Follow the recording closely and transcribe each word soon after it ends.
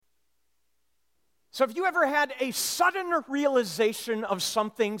So have you ever had a sudden realization of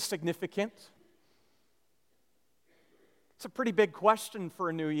something significant? It's a pretty big question for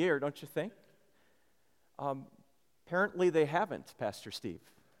a new year, don't you think? Apparently they haven't, Pastor Steve.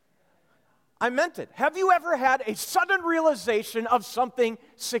 I meant it. Have you ever had a sudden realization of something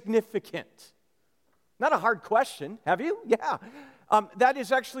significant? Not a hard question, have you? Yeah. That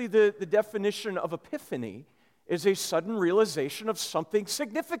is actually the definition of epiphany, is a sudden realization of something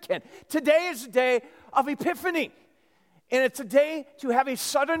significant. Today is a day of epiphany, and it's a day to have a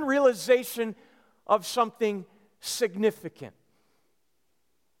sudden realization of something significant.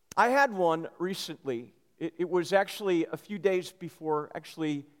 I had one recently. It was actually a few days before,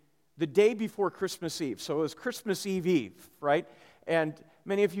 actually the day before Christmas Eve. So it was Christmas Eve, right? And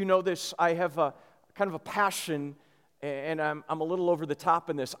many of you know this. I have a kind of a passion, and I'm a little over the top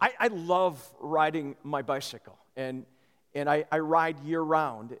in this. I love riding my bicycle, and I ride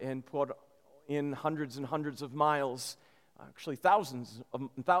year-round and put in hundreds and hundreds of miles, actually thousands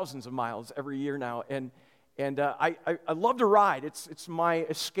of miles every year now. And I love to ride. It's my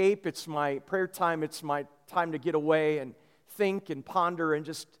escape. It's my prayer time. It's my time to get away and think and ponder and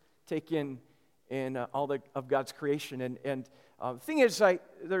just take in all of God's creation. And the thing is,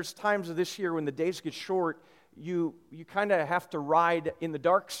 there's times of this year when the days get short, you kind of have to ride in the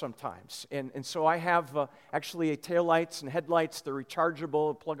dark sometimes. And so I have actually taillights and headlights. They're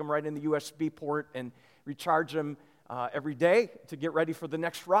rechargeable. Plug them right in the USB port and recharge them every day to get ready for the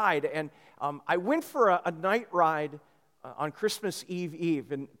next ride. And I went for a night ride on Christmas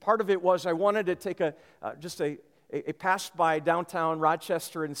Eve. And part of it was I wanted to take a pass by downtown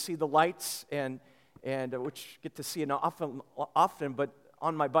Rochester and see the lights, and which get to see it often, but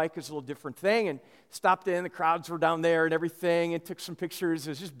on my bike is a little different thing. And stopped in, the crowds were down there and everything, and took some pictures.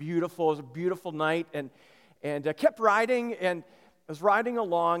 It was just beautiful. It was a beautiful night, and I kept riding, and I was riding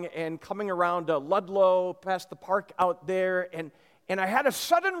along and coming around Ludlow, past the park out there, and I had a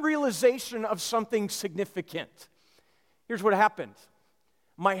sudden realization of something significant. Here's what happened.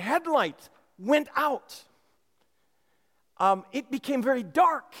 My headlight went out. It became very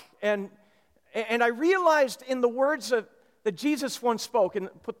dark, and I realized in the words that Jesus once spoke, and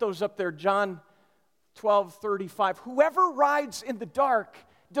put those up there, John 12:35, whoever rides in the dark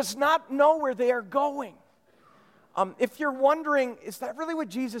does not know where they are going. If you're wondering, is that really what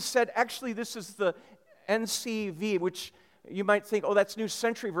Jesus said? Actually, this is the NCV, which you might think, oh, that's New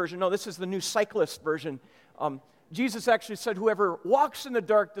Century Version. No, this is the New Cyclist Version. Jesus actually said, whoever walks in the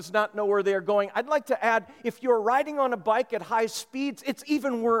dark does not know where they are going. I'd like to add, if you're riding on a bike at high speeds, it's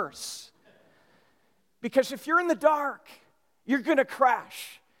even worse. Because if you're in the dark, you're going to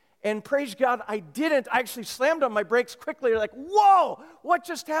crash. And praise God, I didn't. I actually slammed on my brakes quickly. Like, whoa, what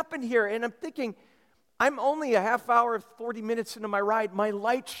just happened here? And I'm thinking, I'm only a half hour, 40 minutes into my ride. My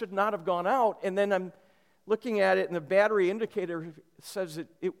light should not have gone out. And then I'm looking at it, and the battery indicator says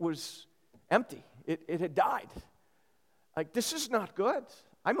it was empty. It had died. Like, this is not good.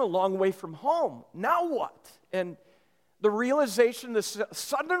 I'm a long way from home. Now what? And the realization, the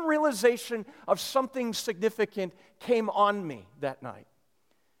sudden realization of something significant came on me that night.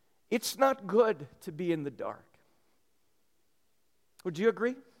 It's not good to be in the dark. Would you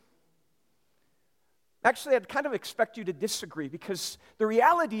agree? Actually, I'd kind of expect you to disagree, because the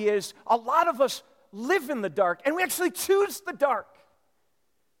reality is a lot of us live in the dark, and we actually choose the dark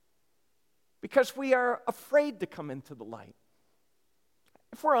because we are afraid to come into the light.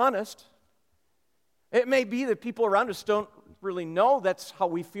 If we're honest, it may be that people around us don't really know that's how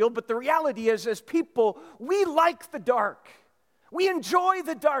we feel, but the reality is, as people, we like the dark. We enjoy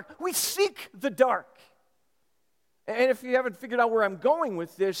the dark. We seek the dark. And if you haven't figured out where I'm going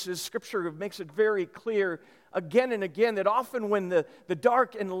with this, is Scripture makes it very clear again and again that often when the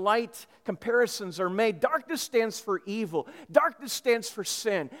dark and light comparisons are made, darkness stands for evil. Darkness stands for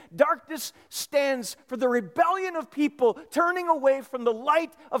sin. Darkness stands for the rebellion of people turning away from the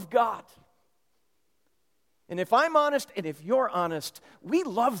light of God. And if I'm honest, and if you're honest, we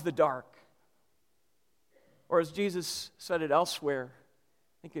love the dark. Or as Jesus said it elsewhere,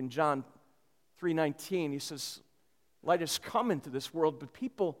 I think in John 3:19, he says, light has come into this world, but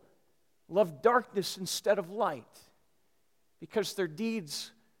people love darkness instead of light because their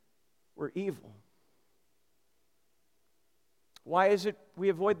deeds were evil. Why is it we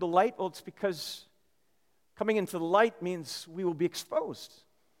avoid the light? Well, it's because coming into the light means we will be exposed.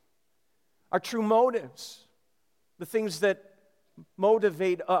 Our true motives, the things that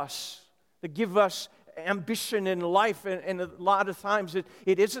motivate us, that give us ambition in life, and a lot of times it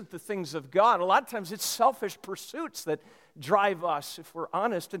isn't the things of God. A lot of times it's selfish pursuits that drive us, if we're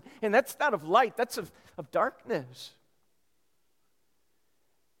honest, and that's not of light, that's of darkness.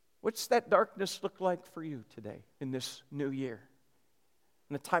 What's that darkness look like for you today in this new year,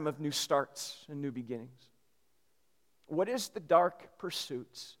 in a time of new starts and new beginnings? What is the dark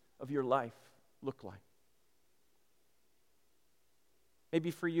pursuits of your life look like? Maybe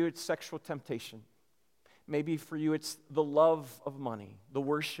for you it's sexual temptation. Maybe for you it's the love of money, the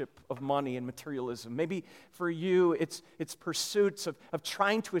worship of money and materialism. Maybe for you it's pursuits of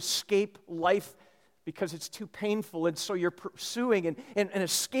trying to escape life because it's too painful, and so you're pursuing and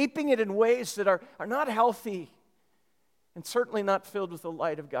escaping it in ways that are not healthy and certainly not filled with the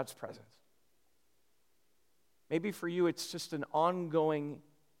light of God's presence. Maybe for you it's just an ongoing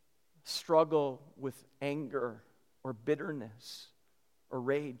struggle with anger or bitterness or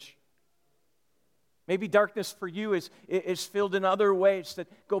rage. Maybe darkness for you is filled in other ways that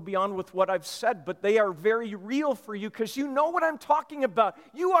go beyond with what I've said, but they are very real for you because you know what I'm talking about.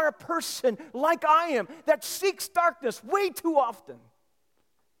 You are a person like I am that seeks darkness way too often,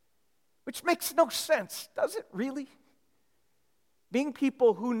 which makes no sense, does it really? Being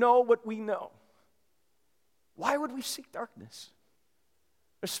people who know what we know, why would we seek darkness?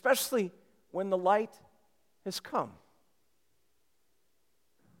 Especially when the light has come.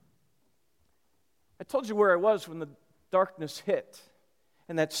 I told you where I was when the darkness hit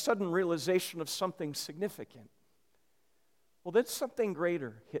and that sudden realization of something significant. Well, then something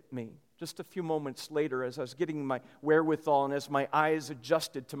greater hit me just a few moments later as I was getting my wherewithal and as my eyes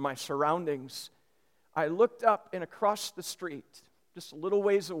adjusted to my surroundings. I looked up and across the street, just a little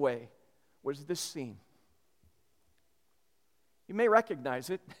ways away, was this scene. You may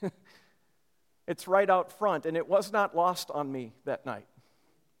recognize it. It's right out front, and it was not lost on me that night.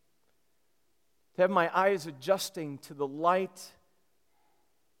 To have my eyes adjusting to the light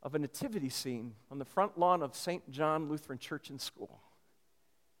of a nativity scene on the front lawn of St. John Lutheran Church and School.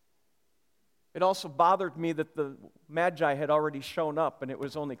 It also bothered me that the Magi had already shown up and it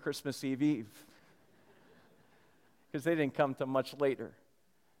was only Christmas Eve, because they didn't come till much later.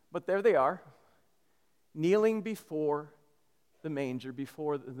 But there they are, kneeling before the manger,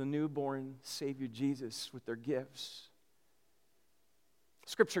 before the newborn Savior Jesus with their gifts.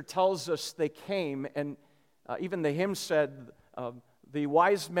 Scripture tells us they came, and even the hymn said, the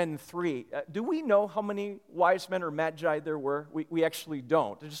wise men three. Do we know how many wise men or magi there were? We actually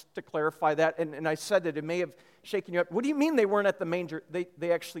don't. Just to clarify that, and I said that it may have shaken you up. What do you mean they weren't at the manger?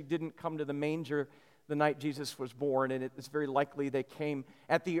 They actually didn't come to the manger the night Jesus was born, and it's very likely they came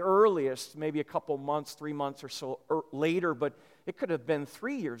at the earliest, maybe a couple months, 3 months or so later, but it could have been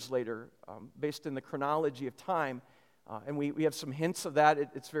 3 years later, based in the chronology of time. And we have some hints of that.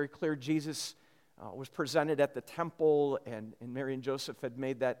 It's very clear Jesus was presented at the temple, and Mary and Joseph had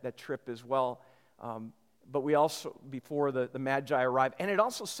made that trip as well. But we also, before the Magi arrived, and it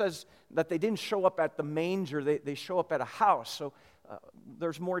also says that they didn't show up at the manger, they show up at a house. So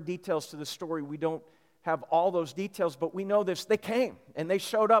there's more details to the story. We don't have all those details, but we know this. They came, and they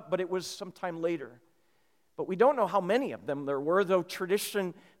showed up, but it was sometime later. But we don't know how many of them there were, though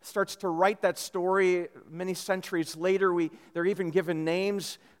tradition starts to write that story many centuries later. They're even given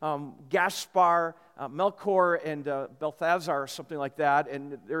names, Gaspar, Melchior, and Balthazar, or something like that.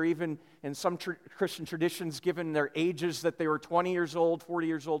 And they're even, in some Christian traditions, given their ages, that they were 20 years old, 40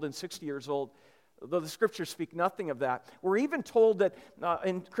 years old, and 60 years old, though the Scriptures speak nothing of that. We're even told that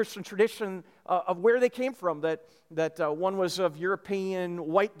in Christian tradition of where they came from, that one was of European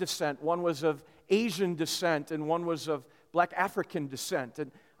white descent, one was of Asian descent, and one was of black African descent. And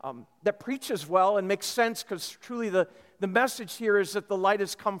that preaches well and makes sense, because truly the message here is that the light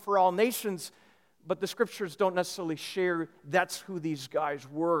has come for all nations, but the Scriptures don't necessarily share that's who these guys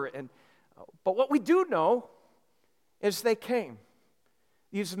were. But what we do know is they came.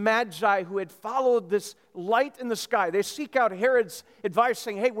 These magi who had followed this light in the sky, they seek out Herod's advice,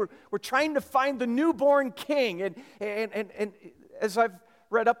 saying, hey, we're trying to find the newborn king. And as I've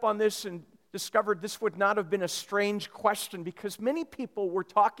read up on this and discovered, this would not have been a strange question, because many people were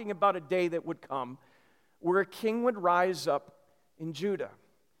talking about a day that would come where a king would rise up in Judah.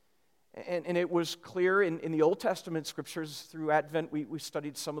 And it was clear in the Old Testament Scriptures through Advent, we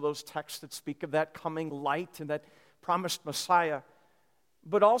studied some of those texts that speak of that coming light and that promised Messiah.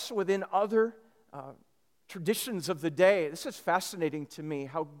 But also within other traditions of the day, this is fascinating to me,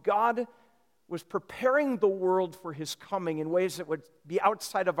 how God was preparing the world for his coming in ways that would be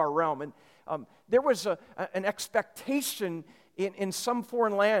outside of our realm. And there was an expectation in some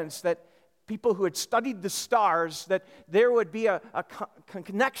foreign lands that people who had studied the stars, that there would be a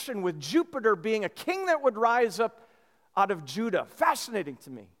connection with Jupiter being a king that would rise up out of Judah. Fascinating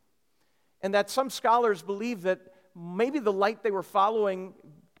to me. And that some scholars believe that maybe the light they were following,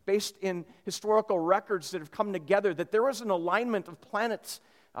 based in historical records that have come together, that there was an alignment of planets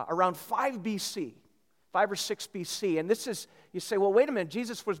around 5 BC, 5 or 6 BC. And this is, you say, well, wait a minute,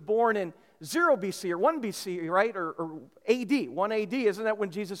 Jesus was born in 0 BC or 1 BC, right? Or AD, 1 AD, isn't that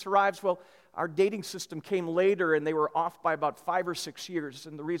when Jesus arrives? Well, our dating system came later, and they were off by about 5 or 6 years.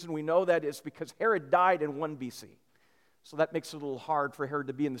 And the reason we know that is because Herod died in 1 BC. So that makes it a little hard for Herod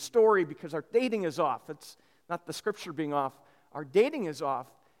to be in the story because our dating is off. It's not the scripture being off. Our dating is off.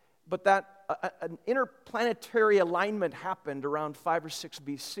 But that an interplanetary alignment happened around 5 or 6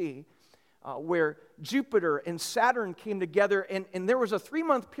 BC where Jupiter and Saturn came together, and there was a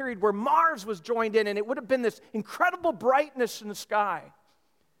 3-month period where Mars was joined in, and it would have been this incredible brightness in the sky,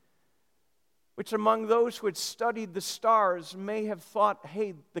 which among those who had studied the stars may have thought,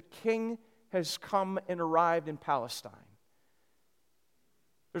 hey, the king has come and arrived in Palestine.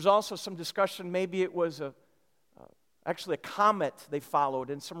 There's also some discussion, maybe it was actually a comet they followed,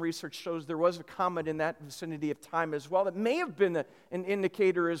 and some research shows there was a comet in that vicinity of time as well. That may have been an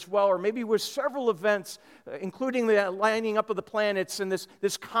indicator as well, or maybe it was several events, including the lining up of the planets and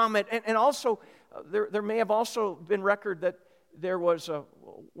this comet. And also, there may have also been record that there was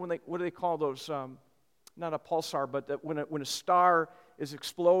what do they call those? Not a pulsar, but that when a star is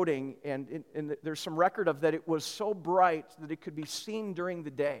exploding, and there's some record of that it was so bright that it could be seen during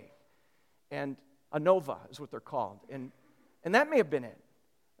the day. And a nova is what they're called. And that may have been it.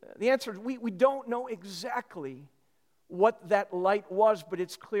 The answer is we don't know exactly what that light was, but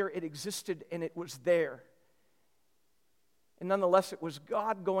it's clear it existed and it was there. And nonetheless, it was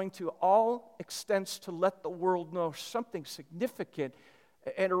God going to all extents to let the world know something significant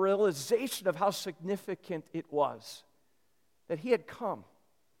and a realization of how significant it was. That he had come,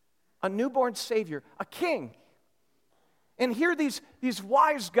 a newborn Savior, a king. And here these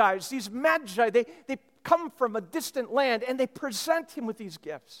wise guys, these magi, they come from a distant land and they present him with these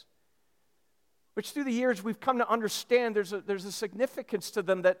gifts, which through the years we've come to understand there's a significance to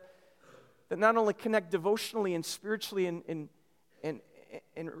them that not only connect devotionally and spiritually and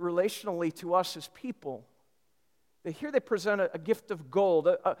relationally to us as people. That here they present a gift of gold,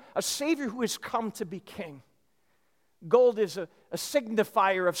 a Savior who has come to be king. Gold is a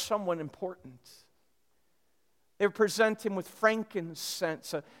signifier of someone important. They present him with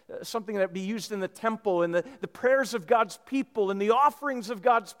frankincense, something that would be used in the temple, and the prayers of God's people, and the offerings of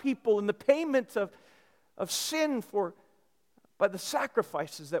God's people, and the payment of sin by the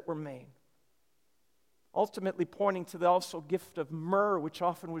sacrifices that were made. Ultimately pointing to the also gift of myrrh, which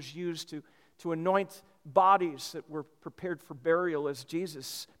often was used to anoint bodies that were prepared for burial, as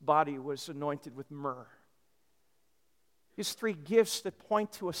Jesus' body was anointed with myrrh. These 3 gifts that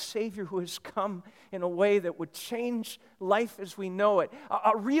point to a Savior who has come in a way that would change life as we know it.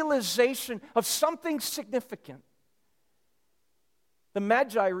 A realization of something significant. The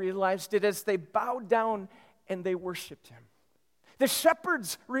Magi realized it as they bowed down and they worshiped him. The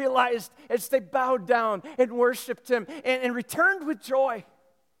shepherds realized as they bowed down and worshiped him and returned with joy.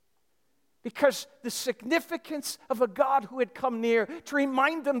 Because the significance of a God who had come near to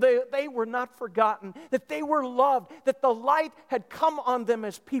remind them that they were not forgotten, that they were loved, that the light had come on them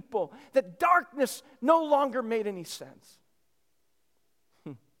as people, that darkness no longer made any sense.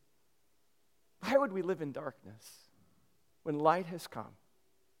 Why would we live in darkness when light has come?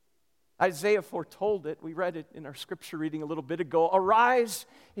 Isaiah foretold it. We read it in our scripture reading a little bit ago. Arise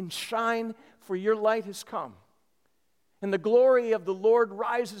and shine, for your light has come, and the glory of the Lord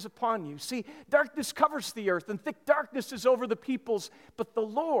rises upon you. See, darkness covers the earth, and thick darkness is over the peoples, but the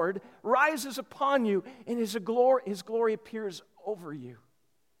Lord rises upon you, and His glory appears over you.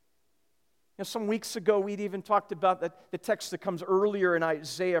 Some weeks ago, we'd even talked about the text that comes earlier in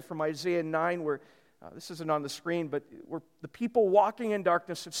Isaiah, from Isaiah 9, where, this isn't on the screen, but where the people walking in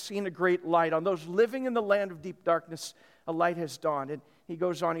darkness have seen a great light. On those living in the land of deep darkness, a light has dawned. And he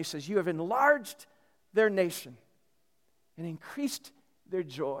goes on, he says, you have enlarged their nation and increased their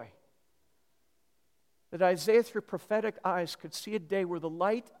joy. That Isaiah, through prophetic eyes, could see a day where the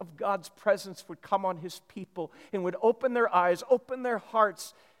light of God's presence would come on His people and would open their eyes, open their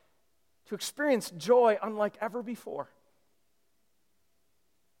hearts to experience joy unlike ever before.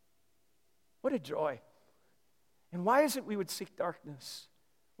 What a joy. And why is it we would seek darkness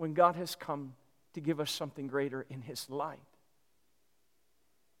when God has come to give us something greater in His light?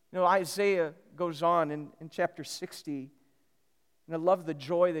 You know, Isaiah goes on in chapter 60, and I love the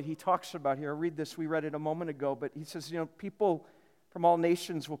joy that he talks about here. I read this, we read it a moment ago, but he says, people from all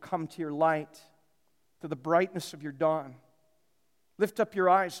nations will come to your light, to the brightness of your dawn. Lift up your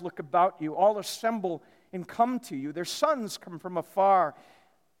eyes, look about you. All assemble and come to you. Their sons come from afar.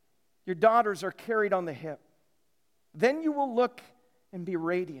 Your daughters are carried on the hip. Then you will look and be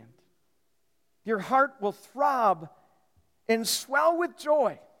radiant. Your heart will throb and swell with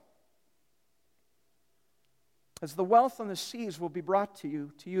joy, as the wealth on the seas will be brought to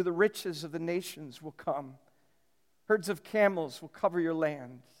you. To you the riches of the nations will come. Herds of camels will cover your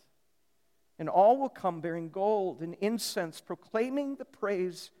land. And all will come bearing gold and incense, proclaiming the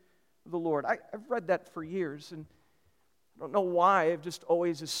praise of the Lord. I've read that for years, and I don't know why. I've just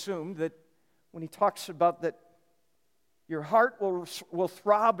always assumed that when he talks about that your heart will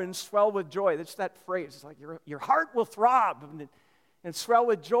throb and swell with joy, that's that phrase. It's like your heart will throb and swell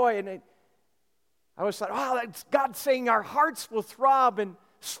with joy. And I always thought, oh, that's God saying our hearts will throb and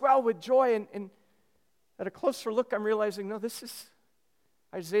swell with joy. And at a closer look, I'm realizing, no, this is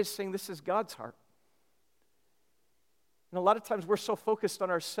Isaiah's saying this is God's heart. And a lot of times we're so focused on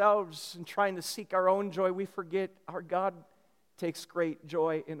ourselves and trying to seek our own joy, we forget our God takes great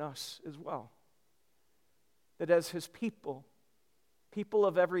joy in us as well. That as his people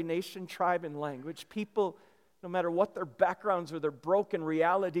of every nation, tribe, and language, people, no matter what their backgrounds or their broken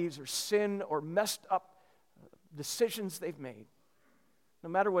realities or sin or messed up decisions they've made, no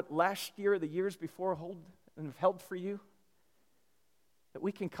matter what last year or the years before have held for you, that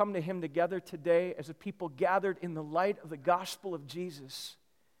we can come to him together today as a people gathered in the light of the gospel of Jesus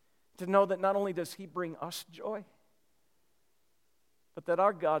to know that not only does he bring us joy, but that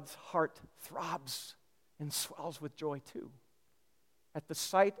our God's heart throbs and swells with joy too at the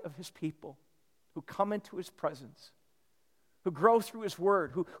sight of his people who come into his presence, who grow through his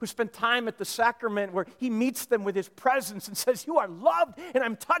word, who spend time at the sacrament where he meets them with his presence and says, you are loved and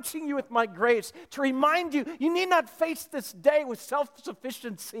I'm touching you with my grace to remind you, you need not face this day with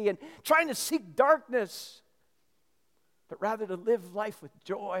self-sufficiency and trying to seek darkness, but rather to live life with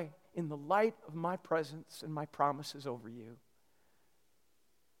joy in the light of my presence and my promises over you.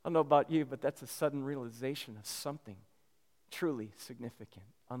 I don't know about you, but that's a sudden realization of something truly significant,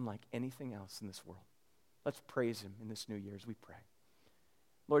 unlike anything else in this world. Let's praise him in this new year as we pray.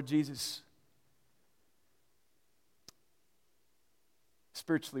 Lord Jesus,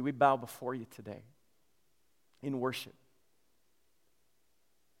 spiritually, we bow before you today in worship.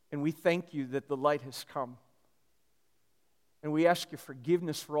 And we thank you that the light has come. And we ask your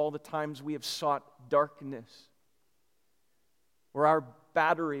forgiveness for all the times we have sought darkness, where our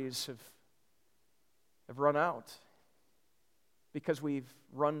batteries have run out because we've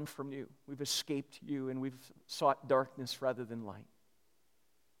run from you. We've escaped you and we've sought darkness rather than light.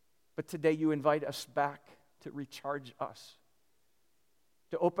 But today you invite us back to recharge us,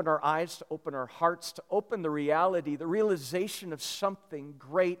 to open our eyes, to open our hearts, to open the reality, the realization of something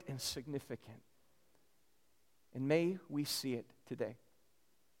great and significant. And may we see it today.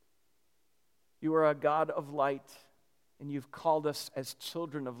 You are a God of light, and you've called us as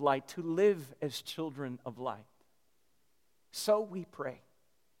children of light to live as children of light. So we pray,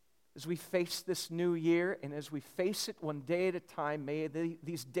 as we face this new year and as we face it one day at a time, may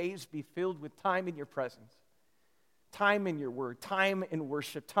these days be filled with time in your presence, time in your word, time in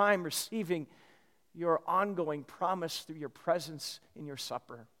worship, time receiving your ongoing promise through your presence in your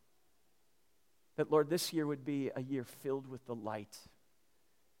supper. That, Lord, this year would be a year filled with the light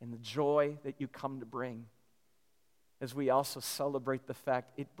and the joy that you come to bring, as we also celebrate the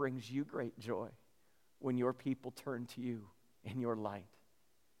fact it brings you great joy when your people turn to you in your light.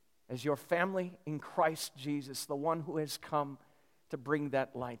 As your family in Christ Jesus, the one who has come to bring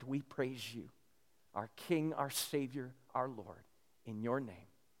that light, we praise you, our King, our Savior, our Lord. In your name,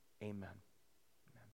 amen.